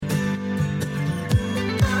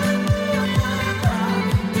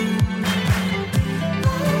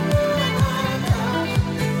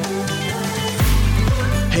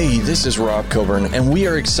this is Rob Coburn, and we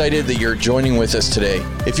are excited that you're joining with us today.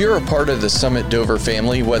 If you're a part of the Summit Dover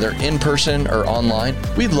family, whether in person or online,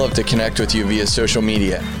 we'd love to connect with you via social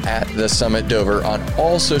media at The Summit Dover on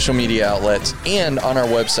all social media outlets and on our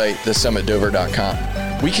website,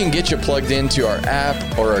 thesummitdover.com. We can get you plugged into our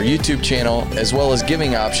app or our YouTube channel, as well as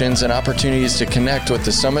giving options and opportunities to connect with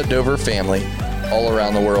the Summit Dover family all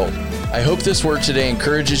around the world. I hope this word today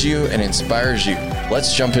encourages you and inspires you.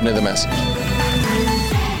 Let's jump into the message.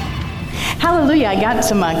 Hallelujah. I got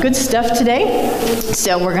some good stuff today,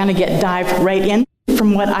 so we're going to dive right in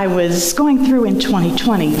from what I was going through in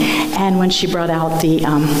 2020. And when she brought out the,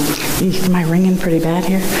 am I ringing pretty bad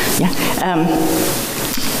here? Yeah.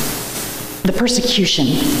 The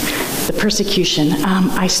persecution.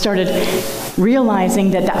 I started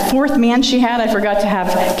realizing that fourth man she had, I forgot to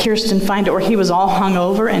have Kirsten find it, where he was all hung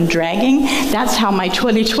over and dragging. That's how my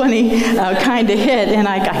 2020 kind of hit, and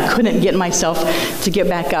I couldn't get myself to get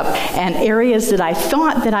back up. And areas that I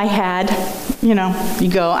thought that I had, you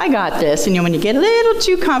go, I got this. And when you get a little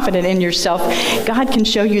too confident in yourself, God can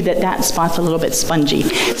show you that spot's a little bit spongy.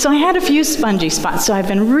 So I had a few spongy spots. So I've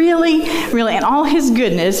been really, and all his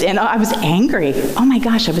goodness, and I was angry. Oh my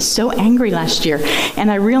gosh, I was so angry last year.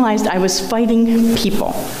 And I realized I was fighting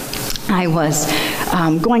people. I was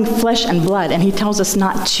going flesh and blood, and he tells us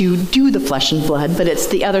not to do the flesh and blood, but it's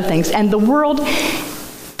the other things. And the world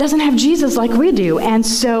doesn't have Jesus like we do, and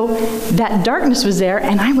so that darkness was there,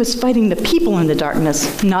 and I was fighting the people in the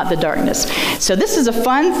darkness, not the darkness. So this is a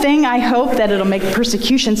fun thing. I hope that it'll make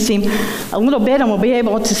persecution seem a little bit, and we'll be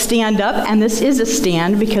able to stand up, and this is a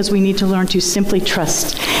stand because we need to learn to simply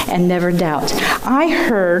trust and never doubt. I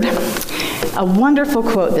heard a wonderful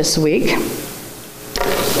quote this week,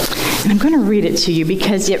 and I'm going to read it to you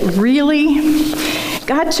because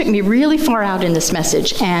God took me really far out in this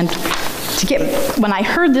message, and when I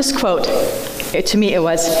heard this quote, to me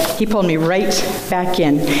he pulled me right back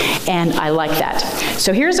in, and I like that.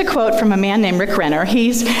 So here's a quote from a man named Rick Renner.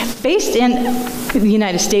 He's based in the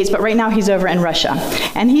United States, but right now he's over in Russia.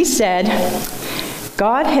 And he said,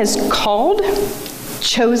 God has called,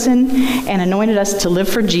 chosen, and anointed us to live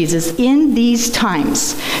for Jesus in these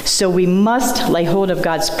times. So we must lay hold of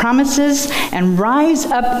God's promises and rise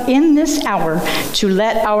up in this hour to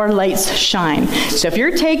let our lights shine. So if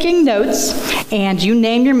you're taking notes and you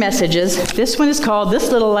name your messages, this one is called This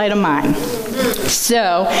Little Light of Mine.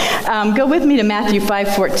 So go with me to Matthew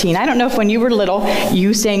 5:14. I don't know if when you were little,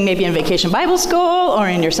 you sang maybe in Vacation Bible School or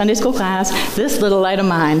in your Sunday school class, this little light of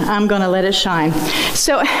mine, I'm going to let it shine.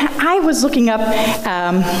 So I was looking up,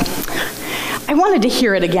 I wanted to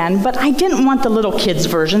hear it again, but I didn't want the little kids'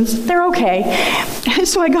 versions. They're okay.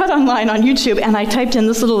 So I got online on YouTube and I typed in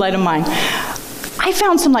this little light of mine. I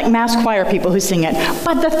found some mass choir people who sing it,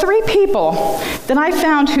 but the three people that I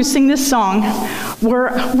found who sing this song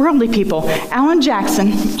were worldly people. Alan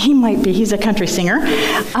Jackson, he's a country singer.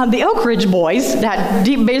 The Oak Ridge Boys, that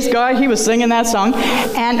deep bass guy, he was singing that song.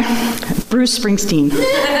 And Bruce Springsteen,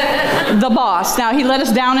 the boss. Now, he let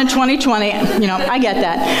us down in 2020, I get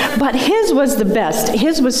that. But his was the best.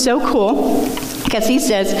 His was so cool. Because he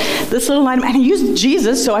says, this little light of mine, and he used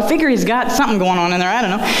Jesus, so I figure he's got something going on in there, I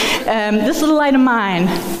don't know. This little light of mine,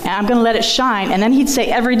 and I'm going to let it shine. And then he'd say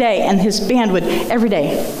every day, and his band would, every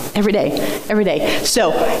day.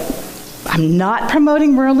 So I'm not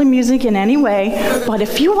promoting worldly music in any way, but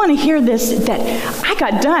if you want to hear this, that I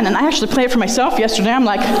got done, and I actually played it for myself yesterday. I'm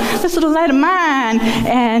like, this little light of mine,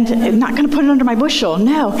 and I'm not going to put it under my bushel.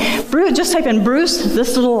 No, Bruce, just type in Bruce,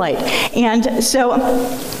 this little light. And so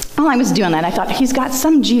while I was doing that, I thought, he's got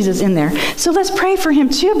some Jesus in there. So let's pray for him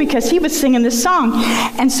too, because he was singing this song.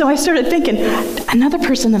 And so I started thinking, another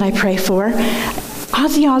person that I pray for,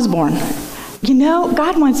 Ozzy Osbourne.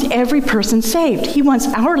 God wants every person saved. He wants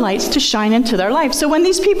our lights to shine into their life. So when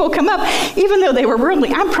these people come up, even though they were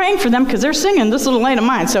worldly, I'm praying for them because they're singing this little light of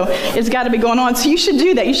mine. So it's got to be going on. So you should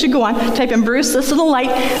do that. You should go on, type in Bruce, this little light.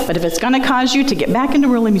 But if it's going to cause you to get back into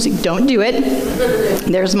worldly music, don't do it.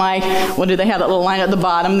 There's what do they have, that little line at the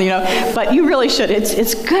bottom, But you really should.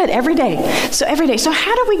 It's good every day. So every day. So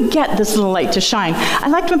how do we get this little light to shine? I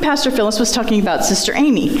liked when Pastor Phyllis was talking about Sister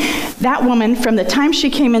Amy. That woman, from the time she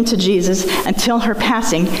came into Jesus until her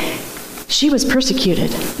passing, she was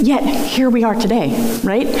persecuted. Yet, here we are today,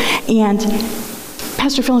 right? And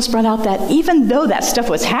Pastor Phyllis brought out that even though that stuff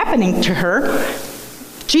was happening to her,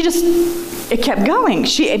 it kept going.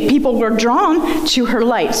 People were drawn to her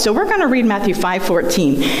light. So we're going to read Matthew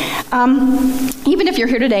 5:14. Even if you're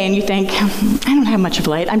here today and you think, I don't have much of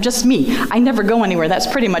light, I'm just me. I never go anywhere. That's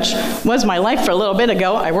pretty much was my life for a little bit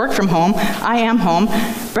ago. I work from home. I am home.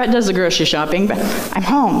 Brett does the grocery shopping, but I'm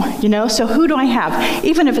home, So who do I have?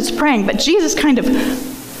 Even if it's praying. But Jesus kind of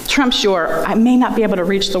trumps I may not be able to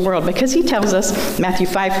reach the world, because he tells us, Matthew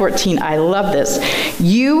 5:14, I love this,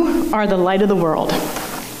 you are the light of the world.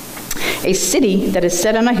 A city that is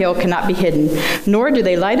set on a hill cannot be hidden, nor do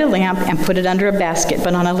they light a lamp and put it under a basket,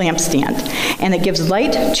 but on a lampstand, and it gives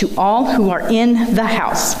light to all who are in the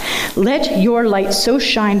house. Let your light so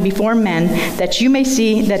shine before men that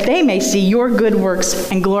they may see your good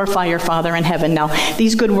works and glorify your Father in heaven. Now,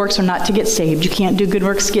 these good works are not to get saved. You can't do good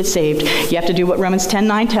works to get saved. You have to do what Romans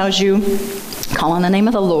 10:9 tells you. Call on the name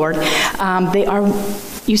of the Lord.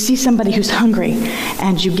 You see somebody who's hungry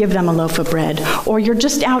and you give them a loaf of bread, or you're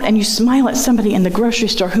just out and you smile at somebody in the grocery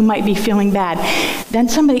store who might be feeling bad. Then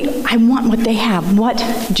I want what they have. What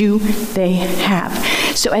do they have?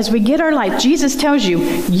 So as we get our light, Jesus tells you,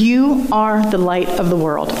 you are the light of the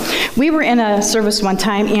world. We were in a service one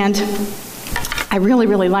time, and I really,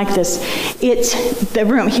 really like this. The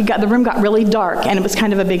room got really dark, and it was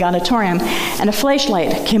kind of a big auditorium, and a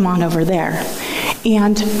flashlight came on over there.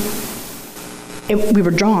 And we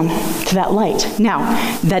were drawn to that light. Now,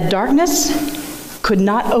 that darkness could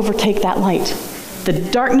not overtake that light. The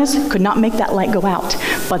darkness could not make that light go out.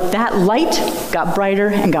 But that light got brighter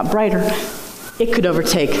and got brighter. It could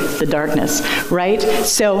overtake the darkness, right?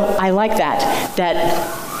 So I like that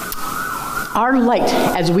our light,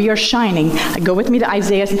 as we are shining, go with me to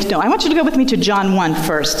Isaiah. No, I want you to go with me to John 1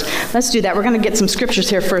 first. Let's do that. We're going to get some scriptures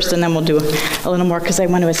here first, and then we'll do a little more, because I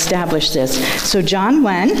want to establish this. So John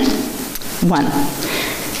 1.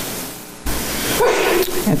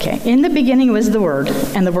 Okay. In the beginning was the Word,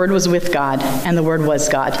 and the Word was with God, and the Word was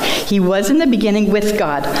God. He was in the beginning with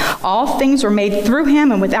God. All things were made through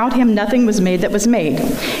him, and without him nothing was made that was made.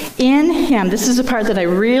 In him, this is the part that I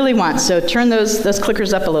really want, so turn those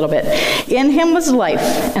clickers up a little bit. In him was life,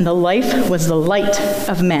 and the life was the light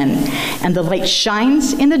of men. And the light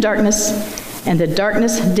shines in the darkness, and the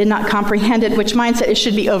darkness did not comprehend it, which mindset it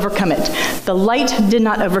should be overcome it. The light did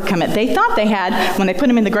not overcome it. They thought they had, when they put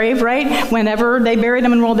him in the grave, right? Whenever they buried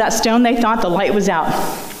him and rolled that stone, they thought the light was out.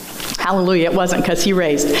 Hallelujah, it wasn't, because he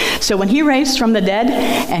raised. So when he raised from the dead,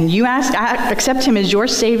 and you accept him as your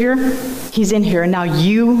Savior, he's in here. Now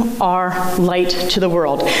you are light to the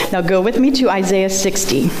world. Now go with me to Isaiah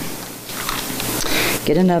 60.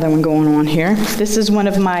 Get another one going on here. This is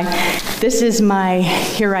my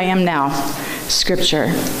Here I Am Now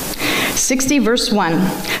scripture. 60 verse 1.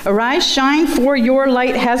 Arise, shine, for your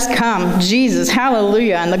light has come. Jesus,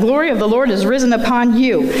 hallelujah. And the glory of the Lord is risen upon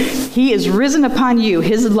you. He is risen upon you,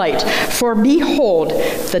 his light. For behold,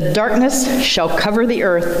 the darkness shall cover the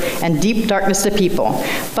earth, and deep darkness the people.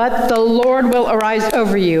 But the Lord will arise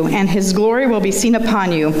over you, and his glory will be seen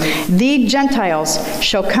upon you. The Gentiles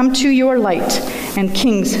shall come to your light, and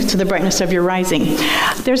kings to the brightness of your rising.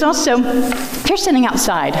 There's also, if you're sitting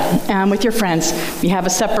outside with your friends, you have a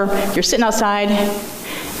supper, you're sitting outside,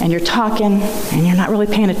 and you're talking, and you're not really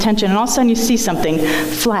paying attention, and all of a sudden you see something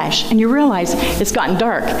flash, and you realize it's gotten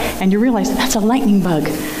dark, and you realize that's a lightning bug.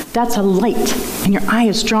 That's a light, and your eye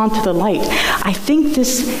is drawn to the light. I think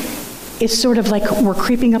this is sort of like we're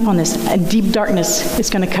creeping up on this. A deep darkness is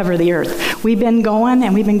going to cover the earth. We've been going,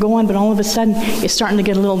 but all of a sudden it's starting to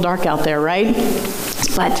get a little dark out there, right?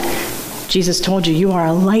 But Jesus told you are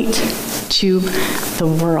a light to the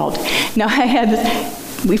world. Now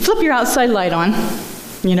we flip your outside light on,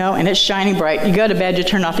 and it's shining bright. You go to bed, you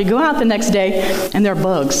turn off. You go out the next day, and there are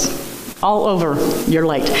bugs all over your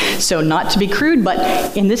light. So not to be crude,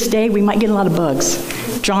 but in this day, we might get a lot of bugs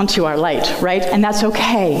drawn to our light, right? And that's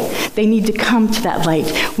okay. They need to come to that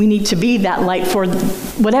light. We need to be that light for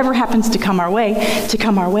whatever happens to come our way,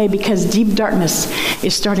 because deep darkness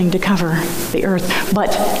is starting to cover the earth.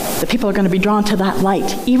 But the people are going to be drawn to that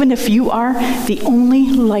light. Even if you are the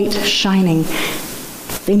only light shining,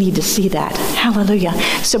 they need to see that. Hallelujah.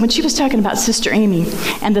 So when she was talking about Sister Amy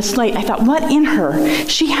and this light, I thought, what in her?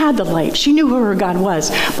 She had the light. She knew who her God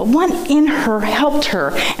was. But what in her helped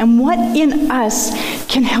her? And what in us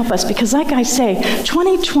can help us? Because like I say,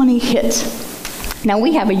 2020 hit. Now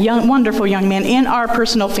we have a wonderful young man in our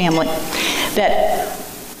personal family that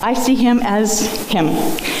I see him as him.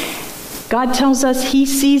 God tells us he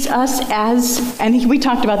sees us as, and we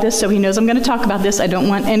talked about this, so he knows I'm going to talk about this. I don't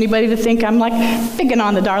want anybody to think I'm like picking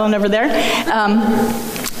on the darling over there.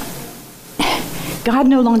 God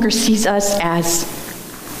no longer sees us as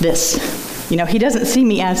this. He doesn't see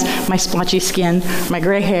me as my splotchy skin, my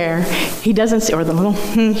gray hair. He doesn't see, or the little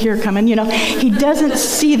here coming, He doesn't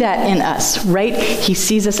see that in us, right? He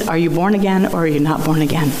sees us, are you born again or are you not born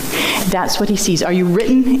again? That's what he sees. Are you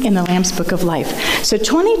written in the Lamb's Book of Life? So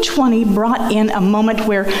 2020 brought in a moment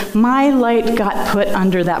where my light got put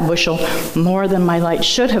under that bushel more than my light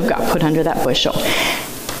should have got put under that bushel.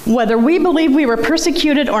 Whether we believe we were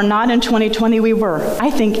persecuted or not in 2020, we were. I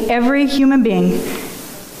think every human being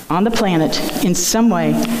on the planet in some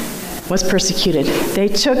way was persecuted. They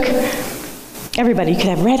took everybody. You could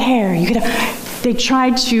have red hair. They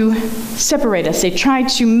tried to separate us. They tried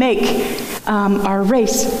to make our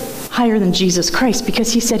race higher than Jesus Christ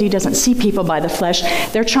because he said he doesn't see people by the flesh.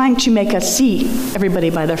 They're trying to make us see everybody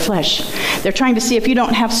by their flesh. They're trying to see if you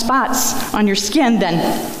don't have spots on your skin, then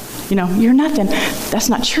you're nothing. That's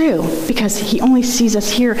not true, because he only sees us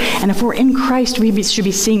here, and if we're in Christ, we should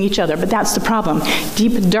be seeing each other. But that's the problem.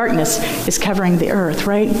 Deep darkness is covering the earth,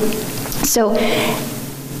 right? So,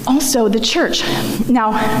 also the church.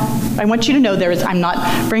 Now, I want you to know I'm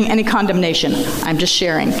not bringing any condemnation. I'm just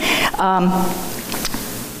sharing.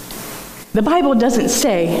 The Bible doesn't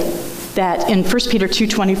say that in 1 Peter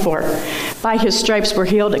 2:24, by his stripes we're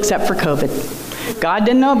healed except for COVID. God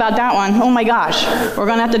didn't know about that one. Oh my gosh, we're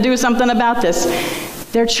going to have to do something about this.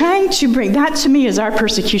 They're trying to bring, that to me is our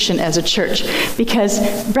persecution as a church, because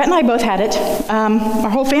Brett and I both had it. Our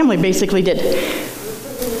whole family basically did.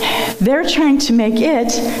 They're trying to make it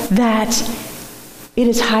that it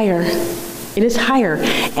is higher. It is higher.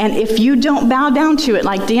 And if you don't bow down to it,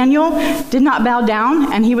 like Daniel did not bow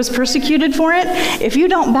down and he was persecuted for it, if you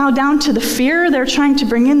don't bow down to the fear they're trying to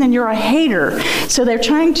bring in, then you're a hater. So they're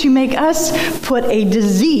trying to make us put a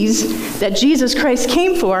disease that Jesus Christ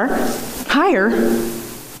came for higher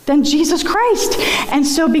than Jesus Christ. And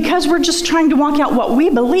so because we're just trying to walk out what we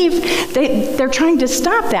believe, they're trying to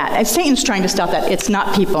stop that. And Satan's trying to stop that. It's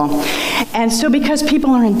not people. And so because people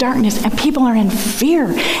are in darkness and people are in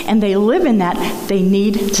fear and they live in that, they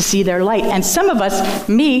need to see their light. And some of us,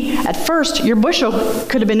 me, at first, your bushel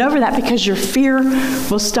could have been over that because your fear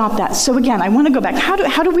will stop that. So again, I want to go back.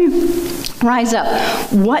 How do we rise up?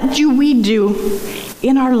 What do we do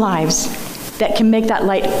in our lives that can make that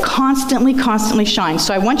light constantly shine?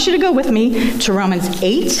 So I want you to go with me to Romans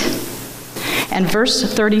 8 and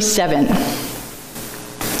verse 37.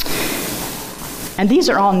 And these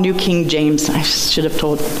are all New King James. I should have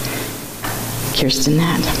told Kirsten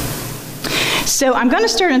that. So I'm going to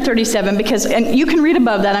start in 37 and you can read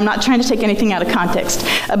above that. I'm not trying to take anything out of context.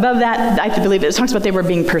 Above that, I believe it talks about they were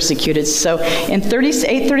being persecuted. So in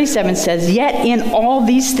 38:37 says, "Yet in all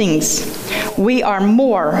these things we are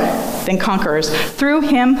more than conquerors through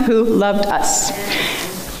him who loved us."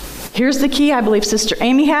 Here's the key I believe Sister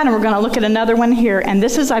Amy had, and we're going to look at another one here. And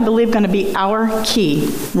this is, I believe, going to be our key,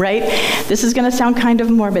 right? This is going to sound kind of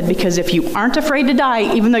morbid, because if you aren't afraid to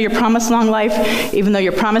die, even though you're promised long life, even though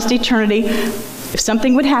you're promised eternity, if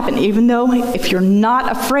something would happen, even though if you're not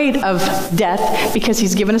afraid of death, because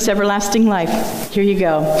he's given us everlasting life, here you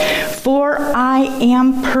go. "For I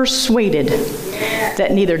am persuaded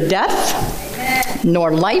that neither death,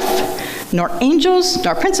 nor life, nor angels,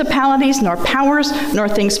 nor principalities, nor powers, nor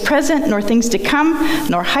things present, nor things to come,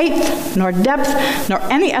 nor height, nor depth, nor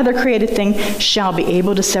any other created thing shall be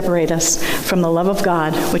able to separate us from the love of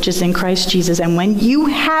God, which is in Christ Jesus." And when you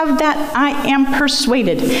have that, I am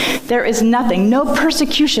persuaded, there is nothing, no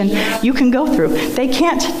persecution you can go through. They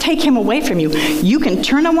can't take him away from you. You can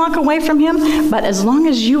turn and walk away from him, but as long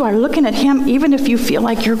as you are looking at him, even if you feel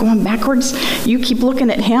like you're going backwards, you keep looking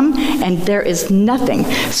at him, and there is nothing.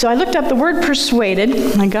 So I looked up the word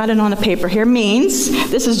persuaded, I got it on a paper here, means,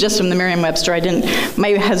 this is just from the Merriam-Webster,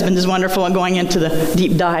 my husband is wonderful at going into the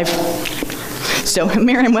deep dive. So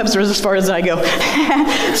Merriam-Webster is as far as I go.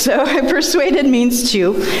 So persuaded means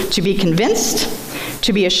to be convinced,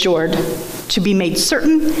 to be assured, to be made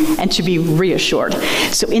certain, and to be reassured.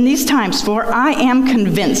 So in these times, for I am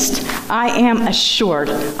convinced, I am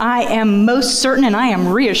assured, I am most certain, and I am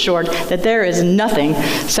reassured that there is nothing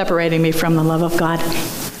separating me from the love of God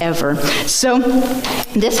ever. So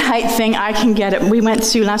this height thing, I can get it. We went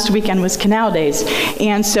to, last weekend was Canal Days,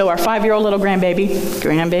 and so our 5-year-old little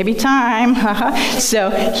grandbaby time, so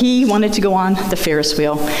he wanted to go on the Ferris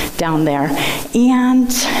wheel down there.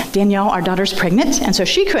 And Danielle, our daughter's pregnant, and so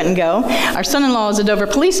she couldn't go. Our son-in-law is a Dover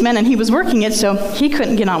policeman, and he was working it, so he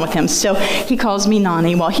couldn't get on with him. So he calls me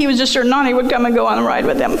Nani. Well, he was just sure Nani would come and go on a ride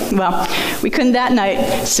with him. Well, we couldn't that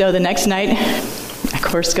night, so the next night, of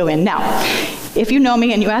course, go in. Now, if you know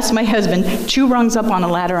me and you ask my husband, 2 rungs up on a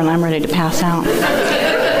ladder and I'm ready to pass out.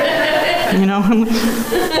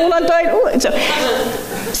 Hold on tight.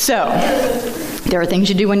 So there are things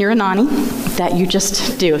you do when you're a Nani that you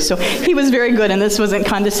just do. So he was very good, and this wasn't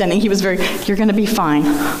condescending. He was you're going to be fine.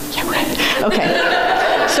 Yeah, right.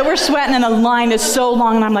 Okay. So we're sweating and the line is so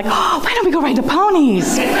long, and I'm like, why don't we go ride the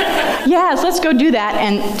ponies? Yes, let's go do that.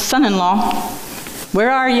 And son-in-law, where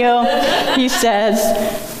are you? He says,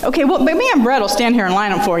 okay, well, me and Brett will stand here and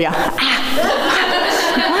line them for you. What?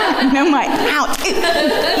 No, my, ouch.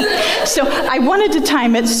 So I wanted to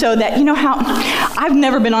time it so that, you know how, I've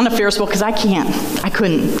never been on a Ferris wheel because I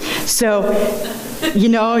couldn't. So, you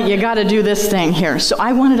know, you got to do this thing here. So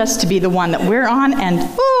I wanted us to be the one that we're on and,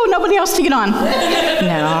 nobody else to get on.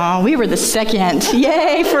 No, we were the second.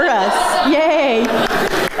 Yay for us. Yay.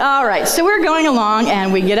 All right, so we're going along,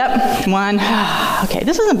 and we get up 1. Okay,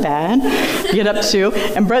 this isn't bad. Get up 2,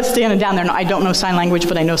 and Brett's standing down there. Now, I don't know sign language,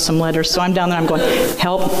 but I know some letters, so I'm down there. I'm going,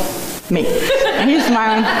 help me. And he's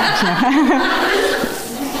smiling.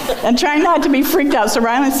 And trying not to be freaked out. So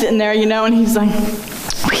Ryland's sitting there, you know, and he's like,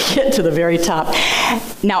 we get to the very top.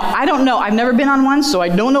 Now, I don't know. I've never been on one, so I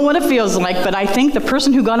don't know what it feels like, but I think the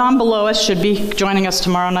person who got on below us should be joining us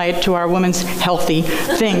tomorrow night to our women's healthy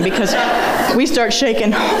thing, because we start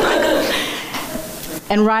shaking.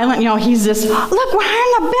 And Ryland, you know, he's this, look, we're higher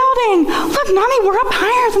in the building. Look, Mommy, we're up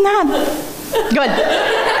higher than that. Good.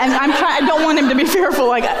 And I don't want him to be fearful.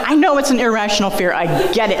 Like, I know it's an irrational fear.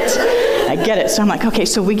 I get it. So I'm like, okay,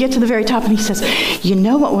 so we get to the very top, and he says, you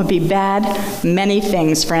know what would be bad? Many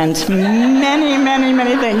things, friend. Many, many,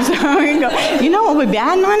 many things. So we go, you know what would be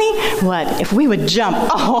bad, Money? What? If we would jump.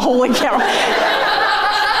 Oh, holy cow.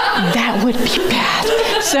 That would be bad.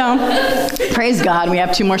 So, praise God, we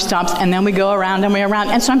have 2 more stops, and then we go around and we're around.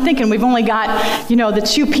 And so I'm thinking, we've only got, you know, the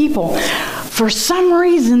 2 people. For some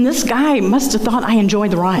reason, this guy must have thought I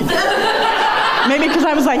enjoyed the ride. Maybe because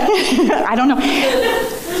I was like, I don't know.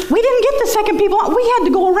 We didn't get the second people. We had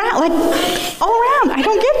to go around, like, all around. I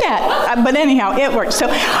don't get that. But anyhow, it worked. So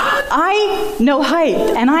I know height,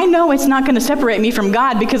 and I know it's not going to separate me from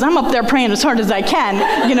God because I'm up there praying as hard as I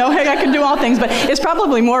can. You know, I can do all things. But it's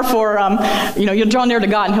probably more for, you know, you'll draw near to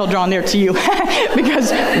God and he'll draw near to you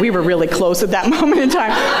because we were really close at that moment in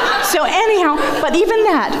time. So anyhow, but even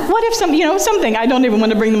that, what if something, I don't even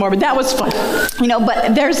want to bring them more, but that was fun. You know,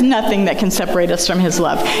 but there's nothing that can separate us from his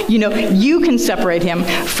love. You know, you can separate him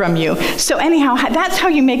from you. So anyhow, that's how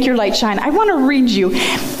you make your light shine. I want to read you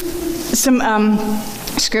some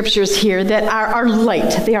scriptures here that are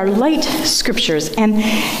light. They are light scriptures. And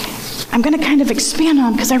I'm going to kind of expand on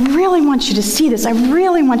them because I really want you to see this. I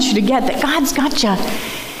really want you to get that God's got you.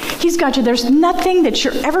 He's got you. There's nothing that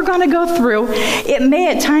you're ever going to go through. It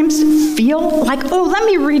may at times feel like, let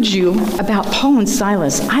me read you about Paul and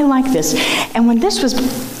Silas. I like this. And when this was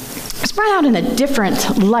brought out in a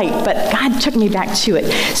different light, but God took me back to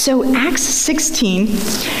it. So Acts 16,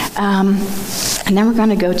 and then we're going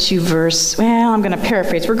to go to I'm going to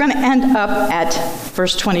paraphrase. We're going to end up at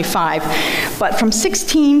verse 25, but from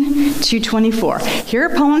 16 to 24. Here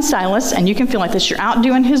are Paul and Silas, and you can feel like this. You're out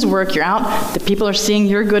doing his work. You're out. The people are seeing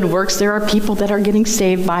your good works. There are people that are getting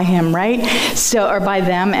saved by him, right? Or by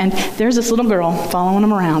them, and there's this little girl following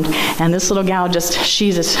him around, and this little gal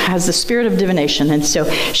has the spirit of divination, and so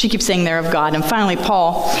she keeps saying there of God. And finally,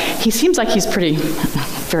 Paul, he seems like he's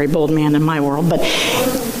very bold man in my world, but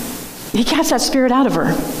he casts that spirit out of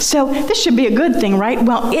her. So this should be a good thing, right?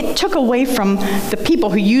 Well, it took away from the people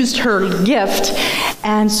who used her gift,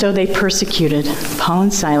 and so they persecuted Paul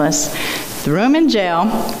and Silas, threw them in jail.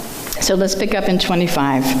 So let's pick up in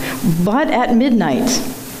 25. But at midnight,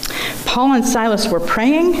 Paul and Silas were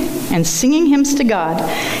praying and singing hymns to God,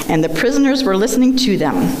 and the prisoners were listening to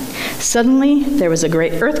them. Suddenly, there was a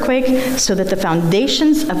great earthquake, so that the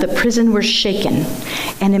foundations of the prison were shaken.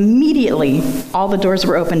 And immediately, all the doors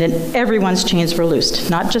were opened and everyone's chains were loosed.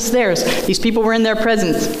 Not just theirs. These people were in their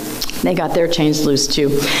presence. They got their chains loosed too.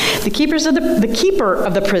 The keeper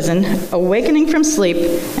of the prison, awakening from sleep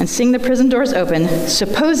and seeing the prison doors open,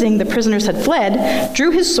 supposing the prisoners had fled, drew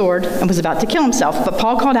his sword and was about to kill himself. But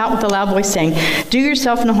Paul called out with a loud voice saying, "Do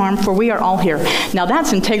yourself no harm, for we are all here." Now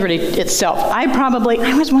that's integrity itself. I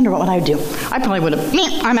always wonder what I would do. I probably would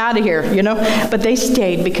have, I'm out of here, you know? But they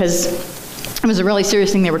stayed because it was a really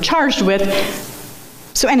serious thing they were charged with.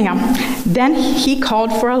 So anyhow, then he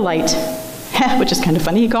called for a light, which is kind of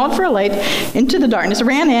funny. He called for a light into the darkness,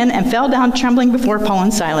 ran in, and fell down trembling before Paul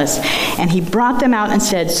and Silas. And he brought them out and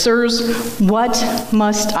said, "Sirs, what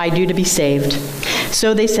must I do to be saved?"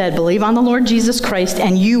 So they said, "Believe on the Lord Jesus Christ,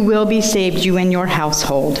 and you will be saved, you and your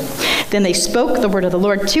household." Then they spoke the word of the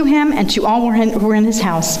Lord to him and to all who were in his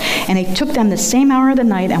house. And he took them the same hour of the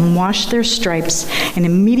night and washed their stripes. And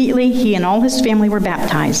immediately he and all his family were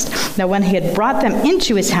baptized. Now when he had brought them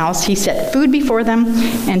into his house, he set food before them,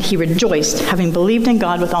 and he rejoiced, having believed in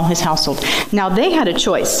God with all his household. Now they had a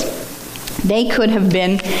choice. They could have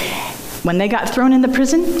been, when they got thrown in the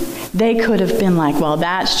prison, they could have been like, "Well,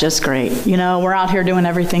 that's just great. You know, we're out here doing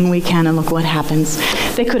everything we can, and look what happens."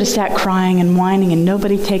 They could have sat crying and whining and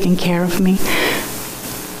nobody taking care of me.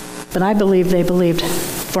 But I believe they believed,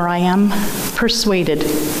 For I am persuaded,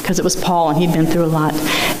 because it was Paul and he'd been through a lot.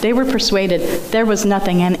 They were persuaded there was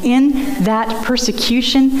nothing. And in that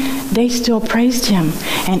persecution, they still praised him.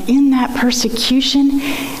 And in that persecution,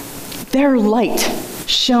 their light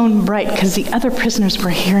shone bright because the other prisoners were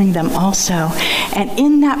hearing them also. And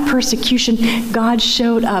in that persecution, God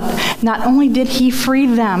showed up. Not only did he free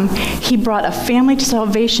them, he brought a family to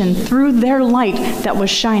salvation through their light that was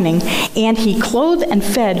shining. And he clothed and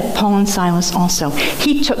fed Paul and Silas also.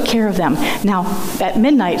 He took care of them. Now, at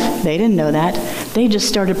midnight, they didn't know that. They just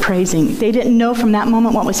started praising. They didn't know from that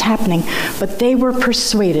moment what was happening, but they were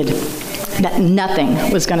persuaded that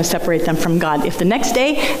nothing was going to separate them from God. If the next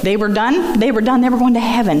day they were done, they were going to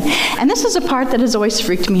heaven. And this is a part that has always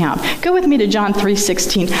freaked me out. Go with me to John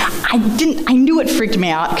 3:16. I knew it freaked me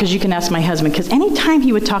out, because you can ask my husband, because anytime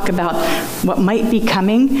he would talk about what might be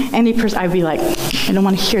coming, I'd be like, I don't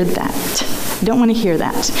want to hear that. I don't want to hear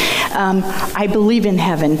that. I believe in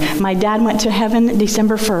heaven. My dad went to heaven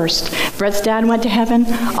December 1st. Brett's dad went to heaven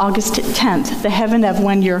August 10th. The heaven of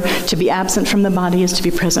when you're to be absent from the body is to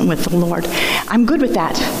be present with the Lord. I'm good with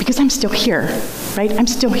that because I'm still here, right? I'm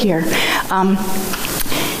still here.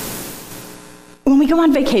 When we go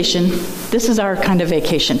on vacation, this is our kind of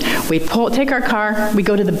vacation. We take our car, we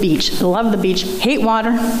go to the beach. Love the beach, hate water,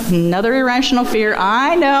 another irrational fear.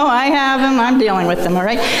 I know, I have them, I'm dealing with them, all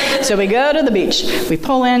right? So we go to the beach. We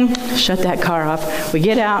pull in, shut that car off. We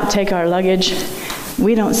get out, take our luggage.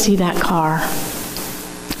 We don't see that car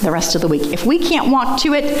the rest of the week. If we can't walk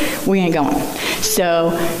to it, we ain't going.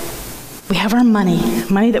 So we have our money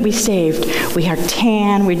that we saved. We are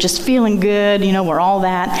tan, we're just feeling good, we're all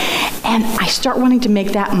that. And I start wanting to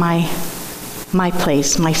make that my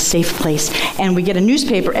place, my safe place. And we get a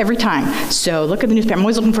newspaper every time. So look at the newspaper. I'm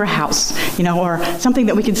always looking for a house, or something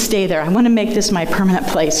that we could stay there. I want to make this my permanent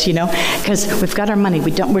place, because we've got our money.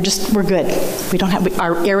 We're good. We don't have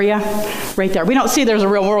our area right there. We don't see there's a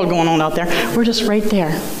real world going on out there. We're just right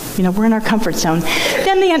there. We're in our comfort zone.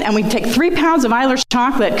 Then and we take 3 pounds of Irish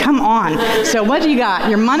chocolate. Come on. So what do you got?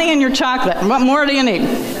 Your money and your chocolate. What more do you need?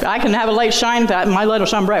 I can have a light shine. My light will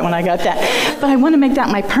shine bright when I got that. But I want to make that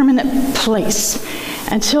my permanent place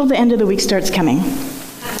until the end of the week starts coming.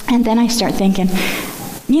 And then I start thinking,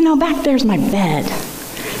 back there's my bed.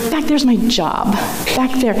 Back there's my job.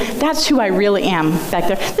 Back there, that's who I really am back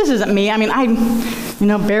there. This isn't me. I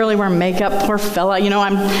barely wear makeup, poor fella.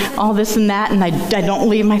 I'm all this and that, and I don't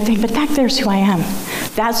leave my thing. But back there's who I am.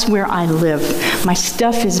 That's where I live. My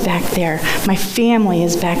stuff is back there. My family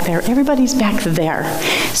is back there. Everybody's back there.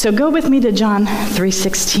 So go with me to John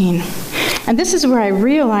 3:16. And this is where I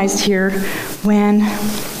realized here when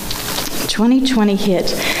 2020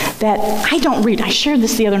 hit that I don't read. I shared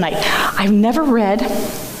this the other night. I've never read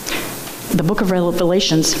the book of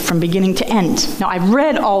Revelations from beginning to end. Now, I've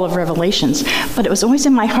read all of Revelations, but it was always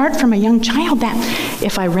in my heart from a young child that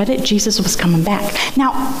if I read it, Jesus was coming back.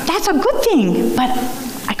 Now, that's a good thing, but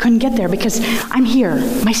I couldn't get there because I'm here.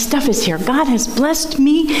 My stuff is here. God has blessed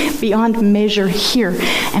me beyond measure here,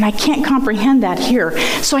 and I can't comprehend that here.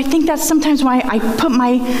 So I think that's sometimes why I put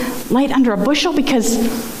my light under a bushel, because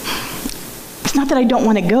it's not that I don't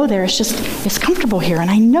want to go there, it's comfortable here, and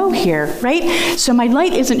I know here, right? So my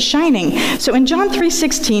light isn't shining. So in John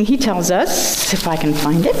 3:16, he tells us, if I can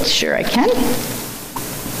find it, sure I can.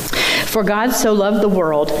 For God so loved the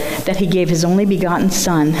world that he gave his only begotten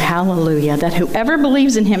Son, hallelujah, that whoever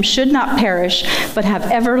believes in him should not perish, but have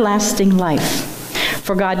everlasting life.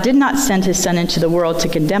 For God did not send his Son into the world to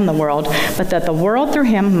condemn the world, but that the world through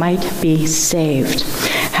him might be saved.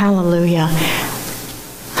 Hallelujah.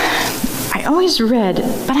 I always read,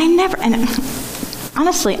 but I never, and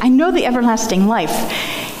honestly, I know the everlasting life,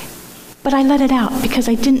 but I let it out because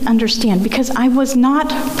I didn't understand, because I was not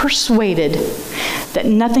persuaded that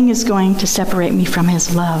nothing is going to separate me from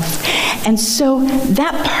his love. And so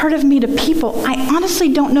that part of me to people, I honestly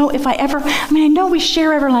don't know if I know we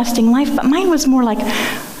share everlasting life, but mine was more like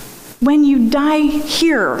when you die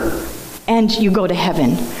here and you go to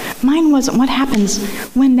heaven. Mine wasn't what happens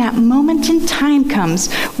when that moment in time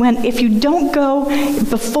comes, when if you don't go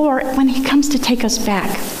before, when he comes to take us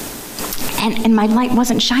back. And my light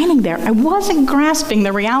wasn't shining there. I wasn't grasping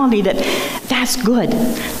the reality that that's good.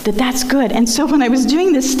 And so when I was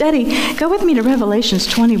doing this study, go with me to Revelations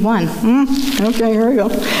 21. Okay, here we go.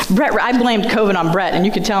 Brett, I blamed COVID on Brett, and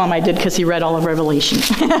you could tell him I did because he read all of Revelation.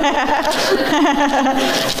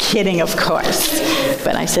 Kidding, of course.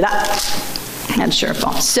 But I said, that's your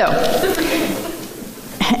fault. So,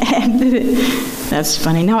 That's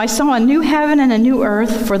funny. Now I saw a new heaven and a new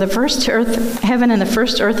earth, for the first heaven and the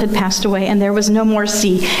first earth had passed away, and there was no more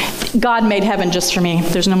sea. God made heaven just for me.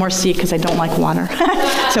 There's no more sea because I don't like water.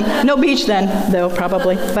 So no beach then, though,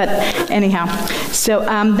 probably. But anyhow. So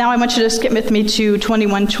now I want you to skip with me to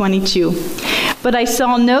 21:22. But I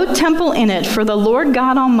saw no temple in it, for the Lord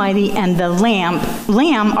God Almighty and the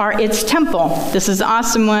Lamb are its temple. This is an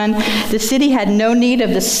awesome one. The city had no need of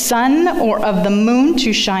the sun or of the moon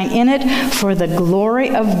to shine in it, for the glory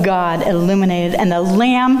of God illuminated, and the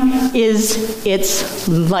Lamb is its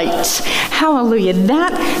light. Hallelujah.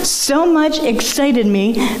 That so much excited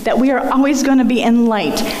me that we are always going to be in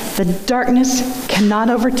light. The darkness cannot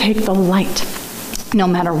overtake the light. No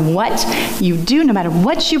matter what you do, no matter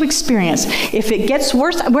what you experience, if it gets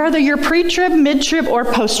worse, whether you're pre-trib, mid-trib, or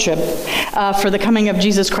post-trib for the coming of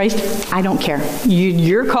Jesus Christ, I don't care.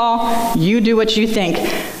 Your call, you do what you think.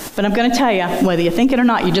 But I'm going to tell you, whether you think it or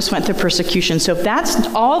not, you just went through persecution. So if that's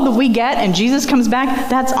all that we get and Jesus comes back,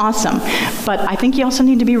 that's awesome. But I think you also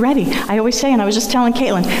need to be ready. I always say, and I was just telling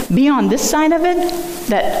Caitlin, be on this side of it,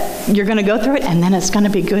 that you're going to go through it, and then it's going to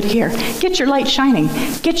be good here. Get your light shining.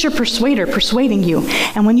 Get your persuader persuading you.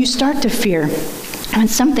 And when you start to fear, when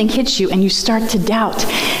something hits you and you start to doubt,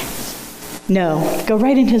 no, go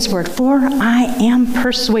right in his word. For I am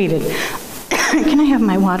persuaded. Can I have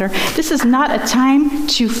my water? This is not a time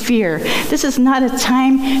to fear. This is not a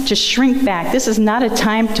time to shrink back. This is not a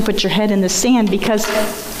time to put your head in the sand, because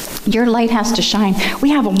your light has to shine.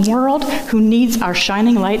 We have a world who needs our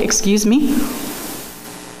shining light, to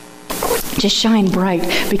shine bright.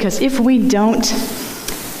 Because if we don't,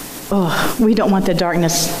 we don't want the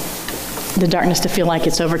darkness to feel like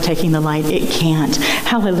it's overtaking the light. It can't.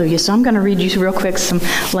 Hallelujah. So I'm going to read you real quick some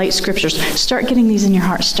light scriptures. Start getting these in your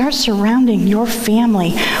heart. Start surrounding your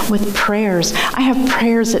family with prayers. I have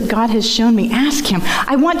prayers that God has shown me. Ask him.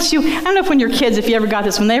 I don't know if when your kids, if you ever got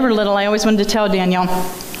this, when they were little, I always wanted to tell Danielle,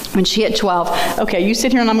 when she hit 12, okay, you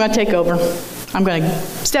sit here and I'm going to take over. I'm going to,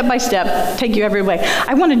 step by step, take you every way.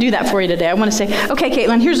 I want to do that for you today. I want to say, okay,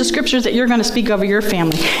 Caitlin, here's the scriptures that you're going to speak over your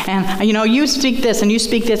family. And, you speak this and you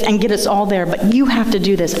speak this and get us all there. But you have to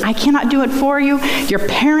do this. I cannot do it for you. Your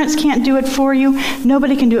parents can't do it for you.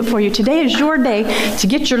 Nobody can do it for you. Today is your day to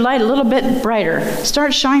get your light a little bit brighter.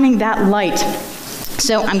 Start shining that light.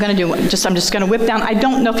 So I'm going to I'm just going to whip down. I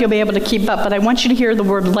don't know if you'll be able to keep up, but I want you to hear the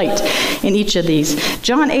word light in each of these.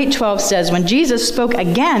 John 8:12 says, when Jesus spoke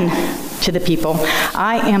again to the people,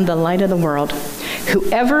 I am the light of the world.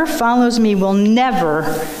 Whoever follows me will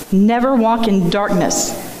never walk in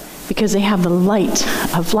darkness, because they have the light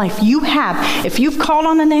of life. If you've called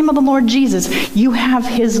on the name of the Lord Jesus, you have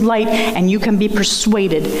his light, and you can be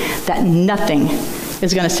persuaded that nothing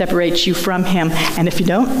is going to separate you from him. And if you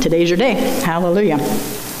don't, today's your day. Hallelujah.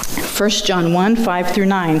 1 John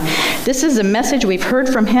 1:5-9. This is a message we've heard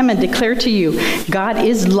from him and declare to you. God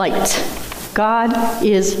is light. God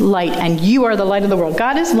is light, and you are the light of the world.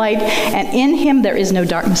 God is light, and in him there is no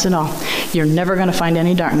darkness at all. You're never going to find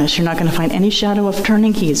any darkness. You're not going to find any shadow of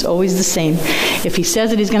turning. He is always the same. If he says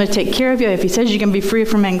that he's going to take care of you, if he says you can be free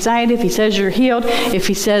from anxiety, if he says you're healed, if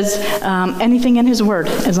he says anything in his word,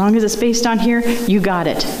 as long as it's based on here, you got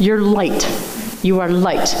it. You're light. You are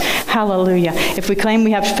light. Hallelujah. If we claim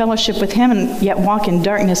we have fellowship with him and yet walk in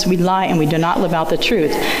darkness, we lie and we do not live out the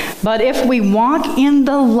truth. But if we walk in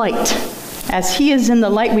the light, as he is in the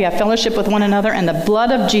light, we have fellowship with one another, and the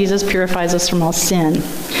blood of Jesus purifies us from all sin.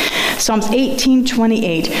 Psalms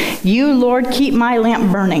 18:28. You, Lord, keep my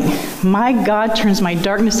lamp burning. My God turns my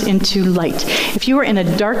darkness into light. If you are in the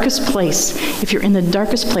darkest place, if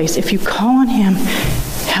you call on him,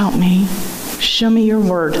 help me, show me your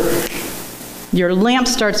word, your lamp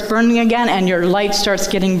starts burning again, and your light starts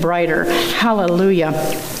getting brighter. Hallelujah.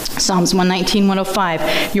 Psalms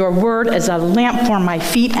 119:105. Your word is a lamp for my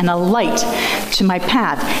feet and a light to my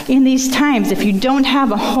path. In these times, if you don't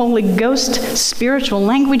have a Holy Ghost spiritual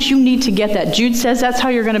language, you need to get that. Jude says that's how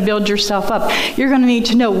you're going to build yourself up. You're going to need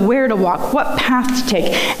to know where to walk, what path to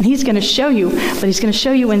take. And he's going to show you, but he's going to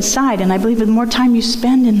show you inside. And I believe the more time you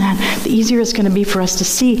spend in that, the easier it's going to be for us to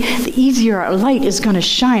see. The easier our light is going to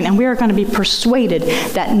shine. And we are going to be persuaded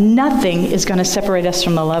that nothing is going to separate us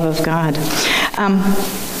from the love of God.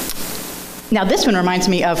 Now this one reminds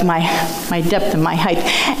me of my depth and my height,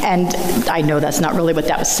 and I know that's not really what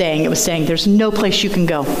that was saying. It was saying there's no place you can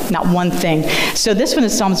go, not one thing. So this one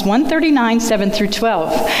is Psalms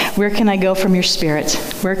 139:7-12. Where can I go from your spirit?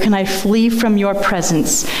 Where can I flee from your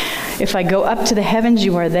presence? If I go up to the heavens,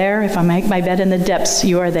 you are there. If I make my bed in the depths,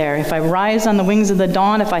 you are there. If I rise on the wings of the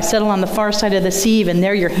dawn, if I settle on the far side of the sea, even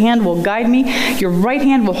there your hand will guide me. Your right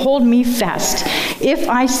hand will hold me fast. If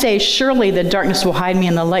I say, surely the darkness will hide me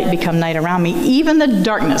and the light become night around me, even the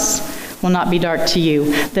darkness will not be dark to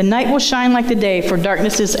you. The night will shine like the day, for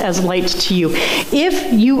darkness is as light to you.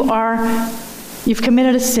 If you've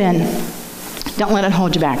committed a sin, don't let it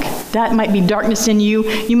hold you back. That might be darkness in you.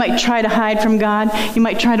 You might try to hide from God. You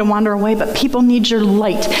might try to wander away, but people need your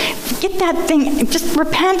light. Get that thing. Just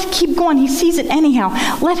repent. Keep going. He sees it anyhow.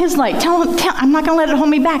 Let his light. Tell him, I'm not going to let it hold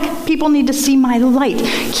me back. People need to see my light.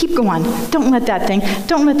 Keep going. Don't let that thing.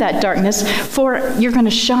 Don't let that darkness, for you're going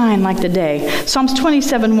to shine like the day. Psalms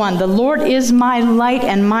 27:1. The Lord is my light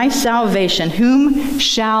and my salvation. Whom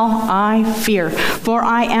shall I fear? For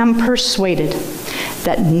I am persuaded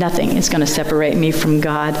that nothing is going to separate me from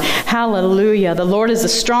God. Hallelujah. The Lord is the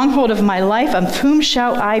stronghold of my life. Of whom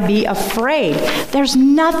shall I be afraid? There's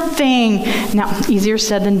nothing. Now, easier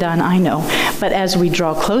said than done, I know. But as we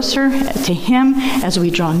draw closer to him, as we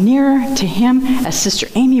draw nearer to him, as Sister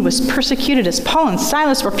Amy was persecuted, as Paul and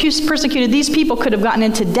Silas were persecuted, these people could have gotten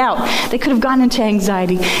into doubt. They could have gotten into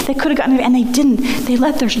anxiety. They could have gotten, and they didn't. They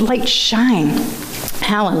let their light shine.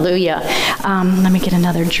 Hallelujah. Let me get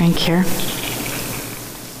another drink here.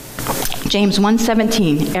 James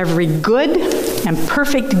 1:17, every good and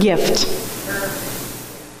perfect gift,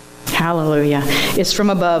 hallelujah, is from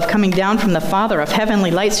above, coming down from the Father of heavenly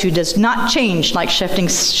lights, who does not change like shifting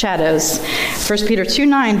shadows. 1 Peter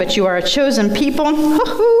 2:9, but you are a chosen people,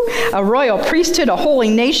 a royal priesthood, a holy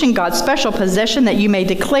nation, God's special possession, that you may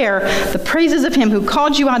declare the praises of him who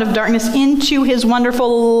called you out of darkness into his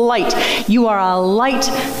wonderful light. You are a light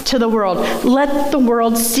to the world. Let the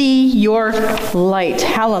world see your light.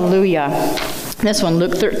 Hallelujah. This one,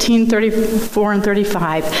 Luke 13:34 and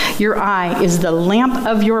 35. Your eye is the lamp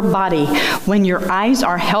of your body. When your eyes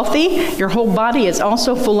are healthy, your whole body is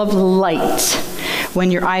also full of light. When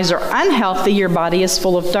your eyes are unhealthy, your body is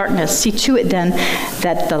full of darkness. See to it then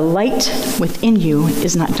that the light within you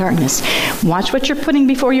is not darkness. Watch what you're putting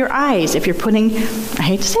before your eyes. If you're putting, I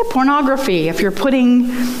hate to say pornography, if you're putting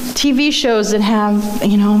TV shows that have,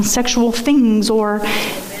 sexual things or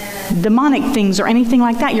demonic things or anything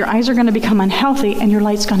like that, your eyes are going to become unhealthy and your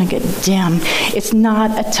light's going to get dim. It's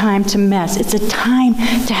not a time to mess. It's a time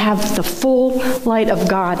to have the full light of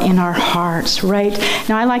God in our hearts, right?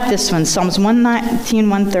 Now, I like this one, Psalms 119,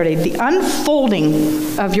 130. The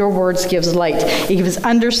unfolding of your words gives light. It gives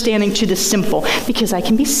understanding to the simple. Because I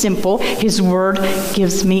can be simple, his word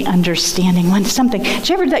gives me understanding. When something, did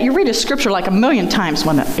you ever do that? You read a scripture like a million times,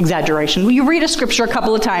 one exaggeration. You read a scripture a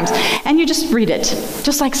couple of times and you just read it.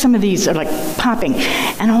 Just like some of these are like popping,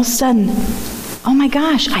 and all of a sudden, oh my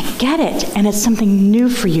gosh, I get it, and it's something new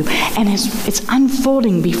for you, and it's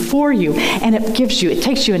unfolding before you, and it takes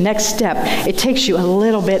you a next step. It takes you a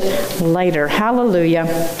little bit later. Hallelujah.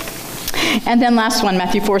 And then last one,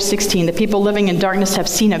 Matthew 4:16. The people living in darkness have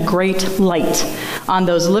seen a great light. On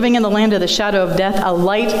those living in the land of the shadow of death, a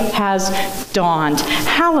light has dawned.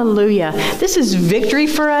 Hallelujah. This is victory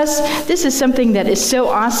for us. This is something that is so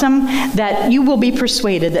awesome that you will be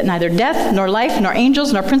persuaded that neither death, nor life, nor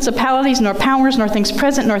angels, nor principalities, nor powers, nor things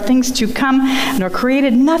present, nor things to come, nor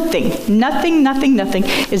created, nothing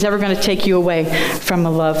is ever going to take you away from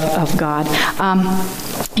the love of God.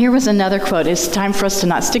 Here was another quote. It's time for us to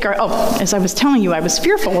not stick as I was telling you, I was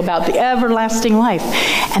fearful about the everlasting life.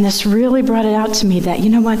 And this really brought it out to me that, you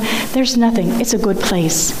know what, there's nothing. It's a good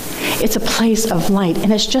place. It's a place of light,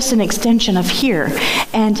 and it's just an extension of here.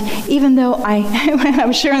 And even though I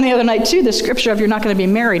was sharing the other night too, the scripture of you're not going to be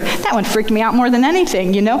married, that one freaked me out more than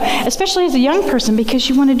anything, especially as a young person, because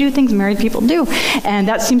you want to do things married people do. And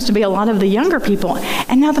that seems to be a lot of the younger people.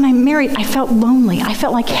 And now that I'm married, I felt lonely. I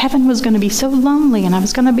felt like heaven was going to be so lonely and I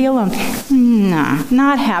was going to be alone. Nah,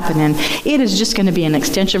 not happening. It is just going to be an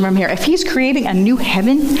extension from here. If he's creating a new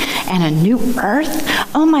heaven and a new earth,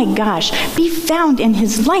 oh my gosh, be found in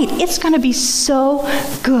his light. It's going to be so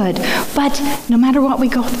good. But no matter what we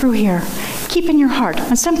go through here, keep in your heart,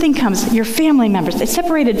 when something comes, your family members, they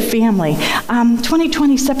separated family.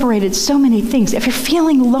 2020 separated so many things. If you're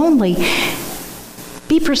feeling lonely,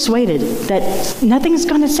 be persuaded that nothing's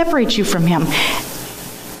going to separate you from him.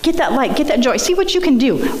 Get that light, get that joy. See what you can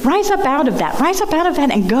do. Rise up out of that. Rise up out of that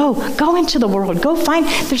and go into the world. Go find,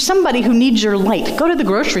 there's somebody who needs your light. Go to the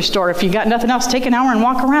grocery store if you got nothing else. Take an hour and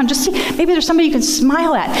walk around. Just see, maybe there's somebody you can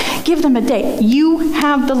smile at. Give them a day. You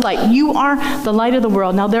have the light. You are the light of the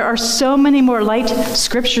world. Now there are so many more light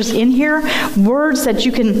scriptures in here, words that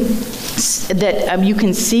you can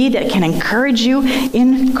see that can encourage you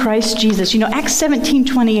in Christ Jesus. Acts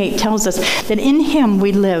 17:28 tells us that in him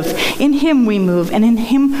we live, in him we move, and in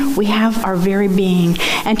him him, we have our very being.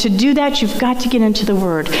 And to do that, you've got to get into the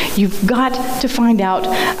Word. You've got to find out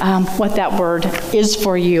what that Word is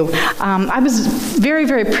for you. I was very,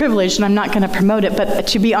 very privileged, and I'm not going to promote it, but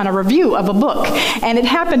to be on a review of a book. And it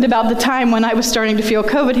happened about the time when I was starting to feel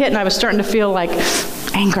COVID hit, and I was starting to feel like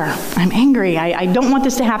anger. I'm angry. I don't want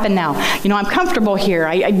this to happen now. I'm comfortable here.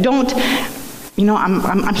 I don't...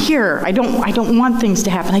 I'm here. I don't want things to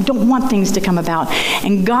happen. I don't want things to come about.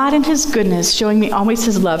 And God in his goodness, showing me always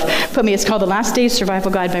his love, it's called The Last Days Survival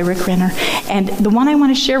Guide by Rick Renner. And the one I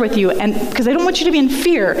want to share with you, and because I don't want you to be in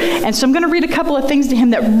fear, and so I'm going to read a couple of things to him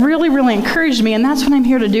that really, really encouraged me, and that's what I'm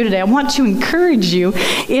here to do today. I want to encourage you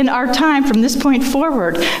in our time from this point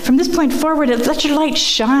forward. From this point forward, let your light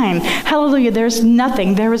shine. Hallelujah. There is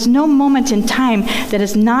no moment in time that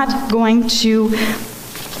is not going to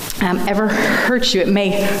ever hurt you. It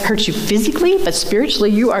may hurt you physically, but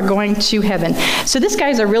spiritually you are going to heaven. So this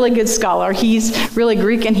guy's a really good scholar. He's really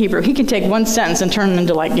Greek and Hebrew. He can take one sentence and turn it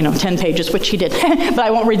into 10 pages, which he did. But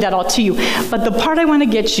I won't read that all to you. But the part I want to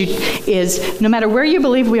get you is, no matter where you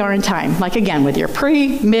believe we are in time, like again, with your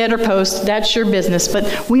pre, mid, or post, that's your business.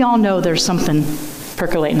 But we all know there's something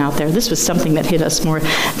percolating out there. This was something that hit us more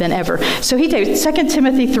than ever. So he takes 2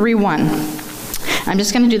 Timothy 3:1. I'm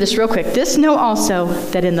just going to do this real quick. This know also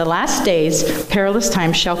that in the last days perilous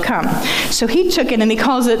times shall come. So he took it and he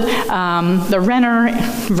calls it the Renner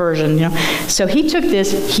version. So he took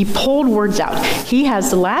this, he pulled words out. He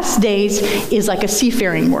has the last days is like a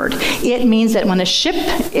seafaring word. It means that when a ship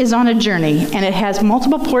is on a journey and it has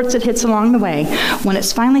multiple ports it hits along the way, when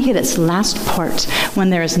it's finally hit its last port,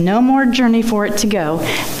 when there is no more journey for it to go,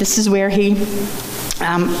 this is where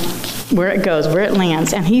where it goes, where it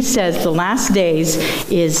lands. And he says the last days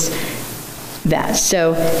is that.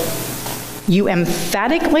 So you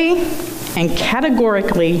emphatically and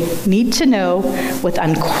categorically need to know with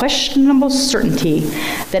unquestionable certainty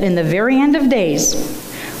that in the very end of days,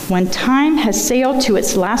 when time has sailed to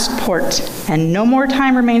its last port and no more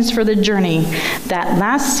time remains for the journey, that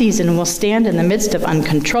last season will stand in the midst of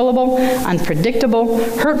uncontrollable, unpredictable,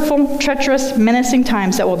 hurtful, treacherous, menacing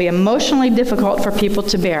times that will be emotionally difficult for people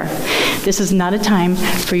to bear. This is not a time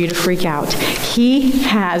for you to freak out. He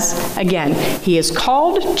has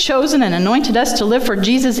called, chosen, and anointed us to live for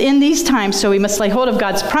Jesus in these times, so we must lay hold of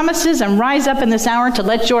God's promises and rise up in this hour to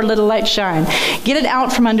let your little light shine. Get it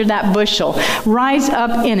out from under that bushel. Rise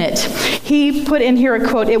up in it. He put in here a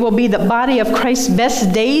quote, "It will be the body of Christ's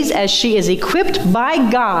best days as she is equipped by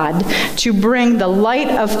God to bring the light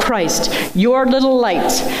of Christ, your little light,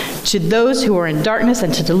 to those who are in darkness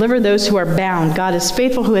and to deliver those who are bound. God is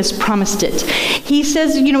faithful who has promised it." He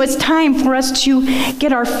says, it's time for us to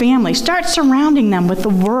get our family, start surrounding them with the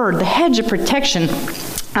Word, the hedge of protection.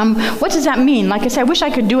 What does that mean? Like I said, I wish I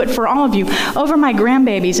could do it for all of you, over my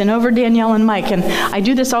grandbabies and over Danielle and Mike, and I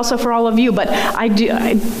do this also for all of you, but I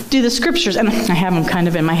do the scriptures, and I have them kind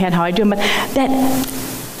of in my head how I do them, but that,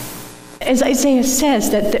 as Isaiah says,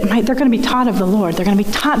 that they're going to be taught of the Lord. They're going to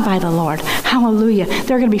be taught by the Lord. Hallelujah.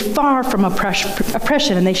 They're going to be far from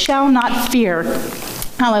oppression, and they shall not fear.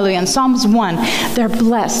 Hallelujah. In Psalms 1, they're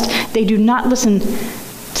blessed. They do not listen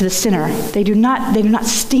to the sinner. They do not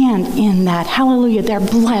stand in that. Hallelujah. They're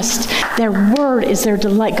blessed. Their word is their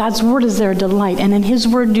delight. God's word is their delight. And in his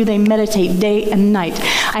word do they meditate day and night.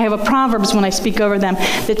 I have a Proverbs when I speak over them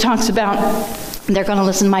that talks about they're going to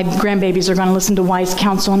listen, my grandbabies are going to listen to wise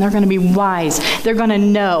counsel, and they're going to be wise. They're going to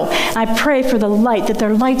know. And I pray for the light, that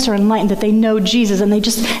their lights are enlightened, that they know Jesus, and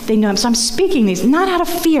they know him. So I'm speaking these, not out of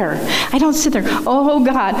fear. I don't sit there, oh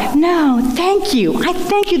God, no, thank you. I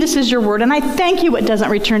thank you this is your word, and I thank you it doesn't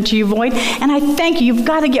return to you void, and I thank you. You've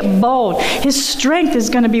got to get bold. His strength is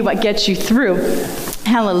going to be what gets you through.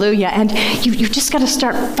 Hallelujah. And you've just got to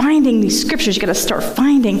start finding these scriptures. You've got to start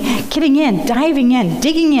getting in, diving in,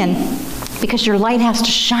 digging in. Because your light has to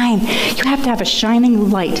shine. You have to have a shining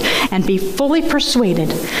light and be fully persuaded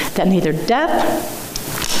that neither death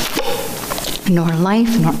nor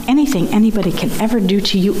life nor anything anybody can ever do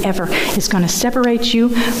to you ever is going to separate you.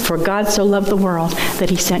 For God so loved the world that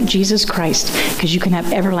he sent Jesus Christ, because you can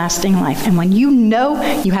have everlasting life. And when you know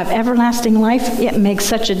you have everlasting life, it makes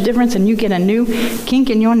such a difference, and you get a new kink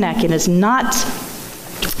in your neck. It is not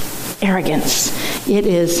arrogance. It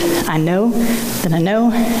is, I know, that I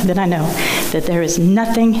know, that I know, that there is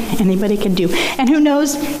nothing anybody can do. And who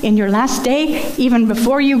knows, in your last day, even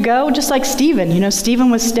before you go, just like Stephen,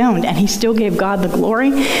 Stephen was stoned, and he still gave God the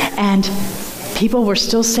glory, and people were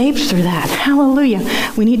still saved through that. Hallelujah.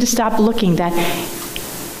 We need to stop looking that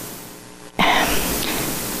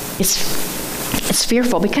it's It's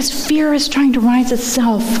fearful because fear is trying to rise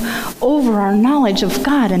itself over our knowledge of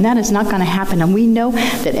God, and that is not going to happen. And we know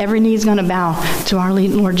that every knee is going to bow to our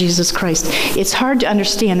Lord Jesus Christ. It's hard to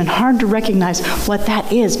understand and hard to recognize what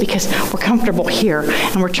that is because we're comfortable here,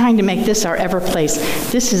 and we're trying to make this our ever place.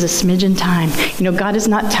 This is a smidgen time. God is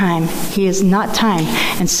not time. He is not time.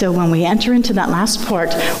 And so when we enter into that last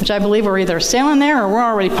part, which I believe we're either sailing there or we're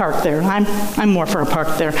already parked there. I'm more for a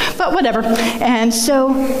park there, but whatever. And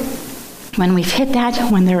so when we've hit that,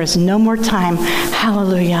 when there is no more time,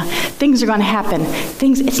 hallelujah, things are going to happen.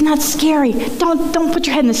 It's not scary. Don't put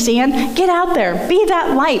your head in the sand. Get out there. Be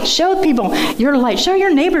that light. Show people your light. Show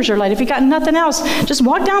your neighbors your light. If you got nothing else, just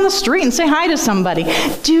walk down the street and say hi to somebody.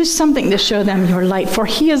 Do something to show them your light, for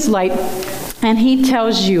He is light. And He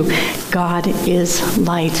tells you, God is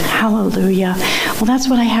light. Hallelujah. Well, that's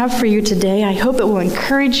what I have for you today. I hope it will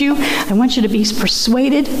encourage you. I want you to be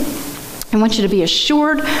persuaded. I want you to be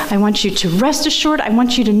assured. I want you to rest assured. I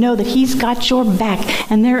want you to know that He's got your back.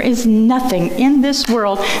 And there is nothing in this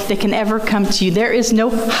world that can ever come to you. There is no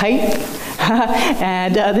height.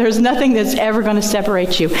 And there's nothing that's ever going to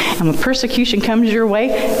separate you. And when persecution comes your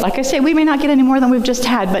way, like I say, we may not get any more than we've just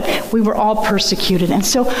had, but we were all persecuted. And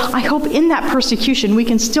so I hope in that persecution we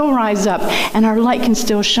can still rise up and our light can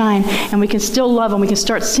still shine and we can still love and we can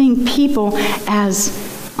start seeing people as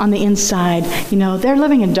on the inside. They're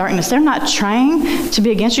living in darkness. They're not trying to be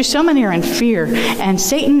against you. So many are in fear. And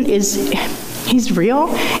Satan he's real,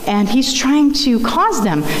 and he's trying to cause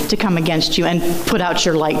them to come against you and put out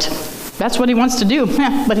your light. That's what he wants to do.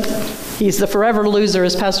 But he's the forever loser,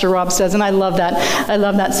 as Pastor Rob says, and I love that. I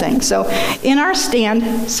love that saying. So in our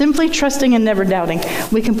stand, simply trusting and never doubting,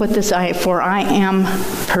 we can put this, for I am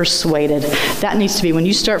persuaded. That needs to be when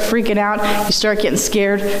you start freaking out, you start getting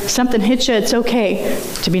scared, something hits you, it's okay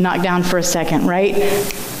to be knocked down for a second, right?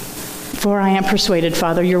 For I am persuaded,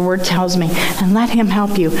 Father, your word tells me, and let Him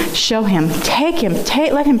help you. Show Him.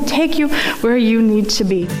 Let Him take you where you need to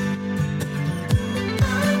be.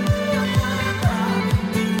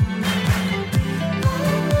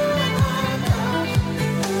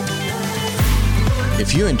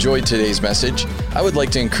 If you enjoyed today's message, I would like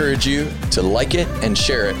to encourage you to like it and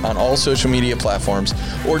share it on all social media platforms,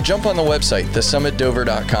 or jump on the website,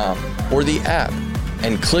 thesummitdover.com, or the app,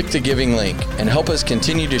 and click the giving link and help us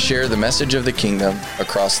continue to share the message of the kingdom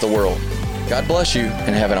across the world. God bless you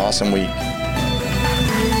and have an awesome week.